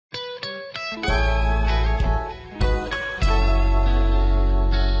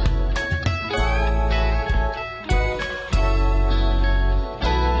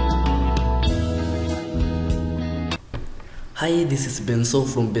Hi, this is Benso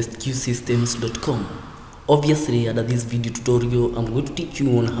from bestqsystems.com. Obviously, under this video tutorial, I'm going to teach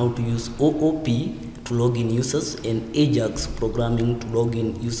you on how to use OOP to log in users and AJAX programming to log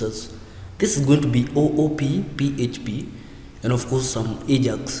in users. This is going to be OOP, PHP, and of course some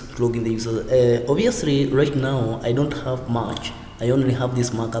AJAX to log in the users. Obviously, right now, I don't have much. I only have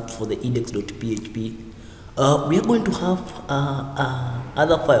this markup for the index.php. We are going to have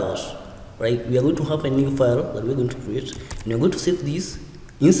other files. Right, we are going to have a new file that we're going to create, and we're going to save this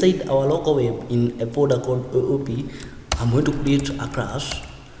inside our local web in a folder called OOP. I'm going to create a class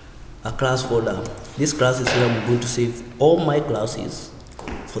folder. This class is where I'm going to save all my classes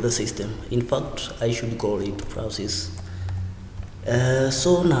for the system. In fact, I should call it classes.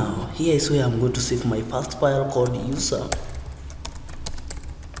 So now here is where I'm going to save my first file called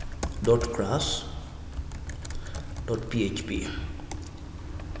user.class.php.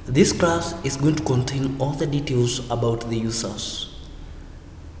 This class is going to contain all the details about the users.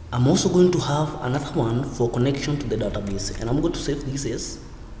 I'm also going to have another one for connection to the database, and I'm going to save this as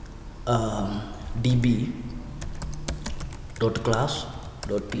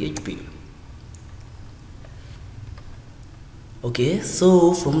db.class.php. Okay,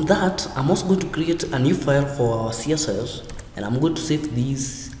 so from that, I'm also going to create a new file for our CSS, and I'm going to save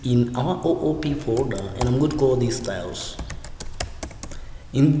this in our OOP folder, and I'm going to call these styles.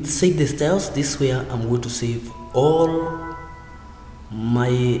 Inside the styles, this way I'm going to save all my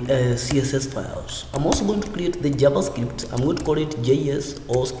CSS files. I'm also going to create the JavaScript. I'm going to call it JS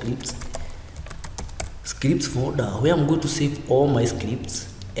or scripts folder, where I'm going to save all my scripts.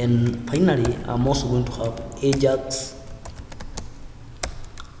 And finally, I'm also going to have AJAX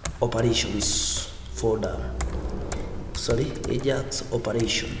operations folder. AJAX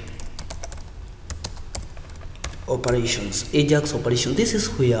AJAX operation. This is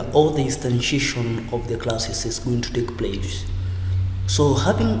where all the instantiation of the classes is going to take place. So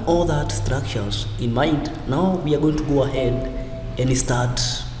having all that structures in mind, now we are going to go ahead and start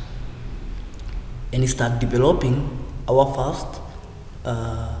developing our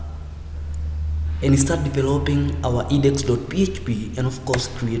index.php, and of course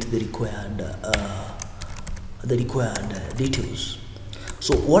create the required details.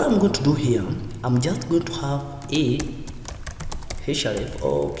 So what I'm going to do here, I'm just going to have a href.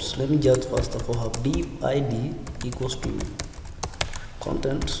 Oops, let me just first of all have div id equals to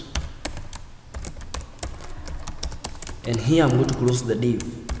content, and here I'm going to close the div.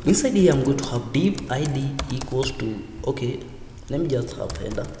 Inside here I'm going to have div id equals to, okay, let me just have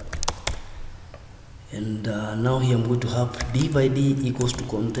header, and now here I'm going to have div id equals to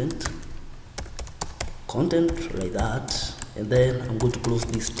content like that, and then I'm going to close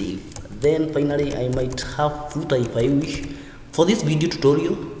this div. Then finally I might have footer if I wish. For this video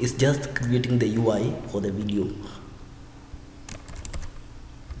tutorial, it's just creating the UI for the video.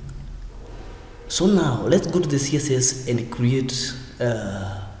 So now let's go to the CSS and create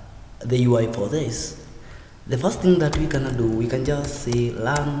the UI for this. The first thing that we can do, we can just say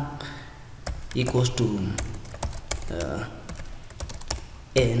learn equals to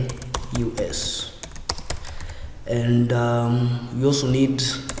NUS. And we also need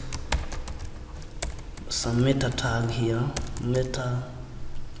some meta tag here,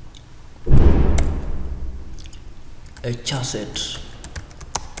 a char set,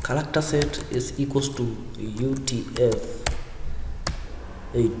 character set is equals to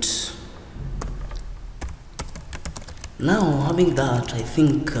UTF-8. Now having that, I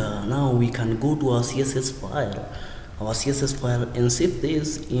think now we can go to our CSS file, and save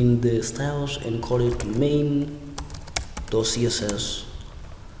this in the styles and call it main.css.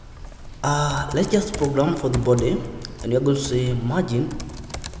 Let's just program for the body, and you're going to say margin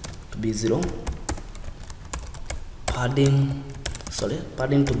to be 0, padding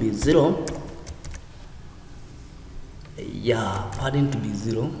to be 0, padding to be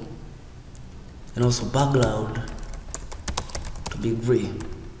 0, and also background to be gray,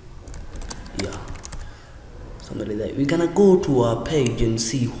 something like that. We're gonna go to our page and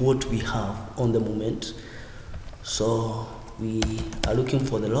see what we have on the moment. So we are looking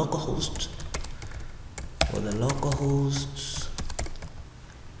for the localhost,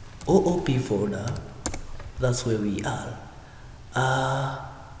 OOP folder. That's where we are.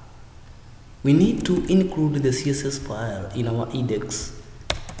 We need to include the CSS file in our index,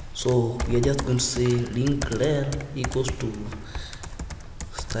 so we are just going to say link rel equals to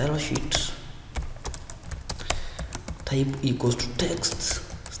style sheet, type equals to text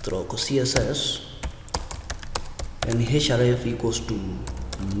stroke CSS, and href equals to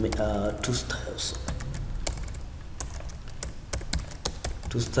two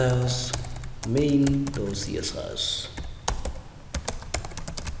styles main.css.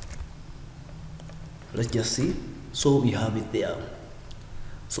 let's just see. So we have it there.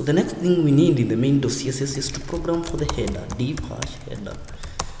 So the next thing we need in the main.css is to program for the header, div hash header.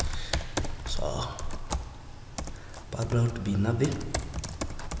 So background to be navy,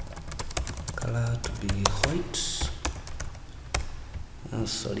 color to be white,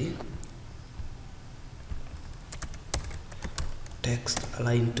 text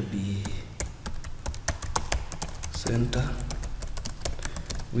align to be center,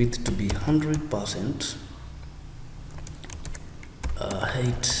 width to be 100%,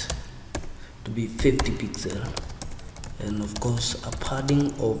 height to be 50 pixel, and of course a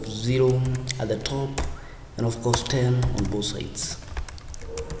padding of 0 at the top, and of course 10 on both sides.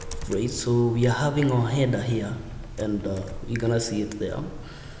 Right, so we are having our header here, and you're gonna see it there.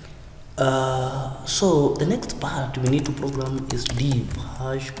 So the next part we need to program is div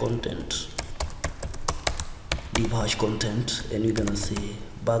hash content. Div hash content, and we're gonna say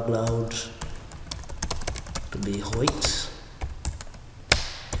background to be white,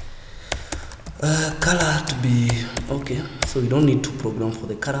 color to be okay. So we don't need to program for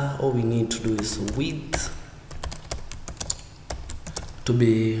the color. All we need to do is width to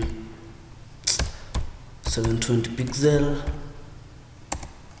be 720 pixel,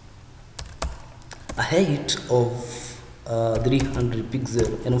 a height of 300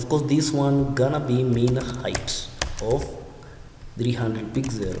 pixel, and of course this one gonna be mean height of 300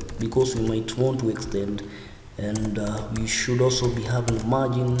 pixel, because we might want to extend, and we should also be having a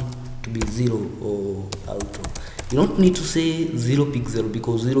margin to be 0 or auto. You don't need to say 0 pixel,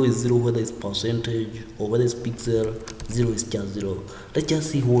 because 0 is 0 whether it's percentage or whether it's pixel. 0 is just 0. Let's just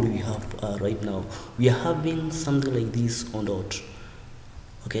see what we have right now. We are having something like this on dot.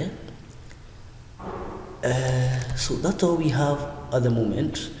 Okay, so that's all we have at the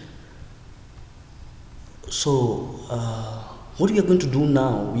moment. So what we are going to do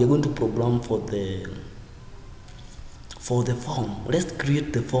now, we are going to program for the form. Let's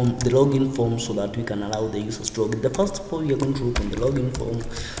create the form, the login form, so that we can allow the users to log in. The first of all, we are going to look on the login form.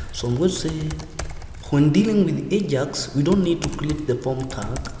 So I'm going to say, when dealing with AJAX, we don't need to create the form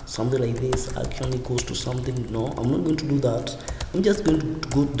tag, something like this, action equals to something. No, I'm not going to do that. I'm just going to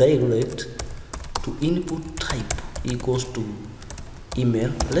go direct to input type equals to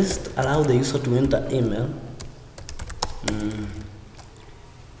email. Let's allow the user to enter email.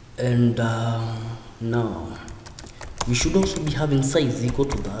 And now we should also be having size equal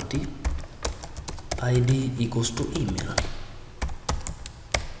to 30, id equals to email,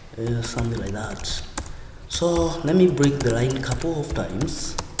 something like that. So let me break the line a couple of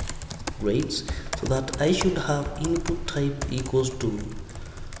times, right? So that I should have input type equals to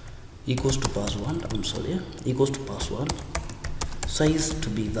password, equals to password, size to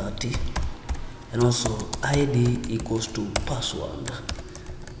be 30, and also id equals to password,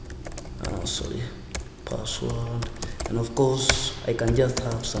 password, and of course I can just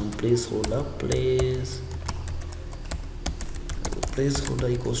have some placeholder, placeholder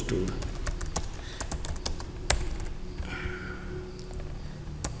equals to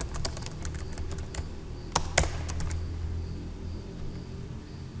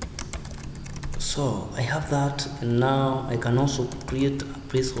so I have that, and now I can also create a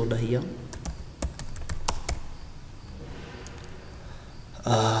placeholder here.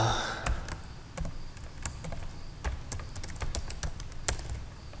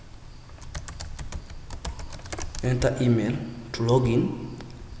 Enter email to log in.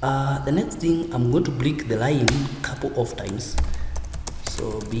 The next thing, I'm going to break the line a couple of times.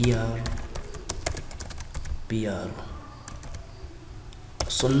 So br.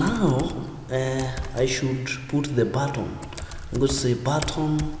 So now I should put the button. I'm going to say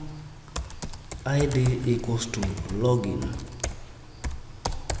button id equals to login.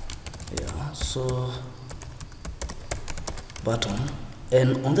 Yeah, so button,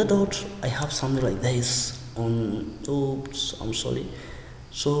 and on the dot I have something like this on, oops, I'm sorry.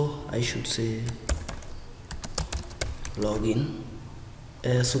 So I should say login,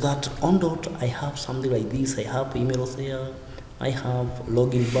 so that on dot I have something like this. I have emails there, I have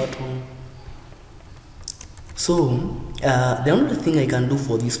login button. So the only thing I can do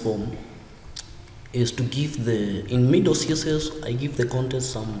for this form is to give the, in mid.css I give the content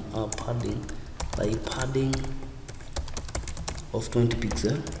some padding, like padding of 20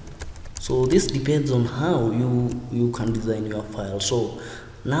 pixel. So this depends on how you can design your file. So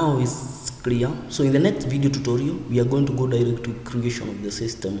now it's clear. So in the next video tutorial we are going to go direct to creation of the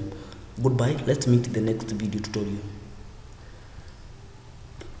system. Goodbye, let's meet in the next video tutorial.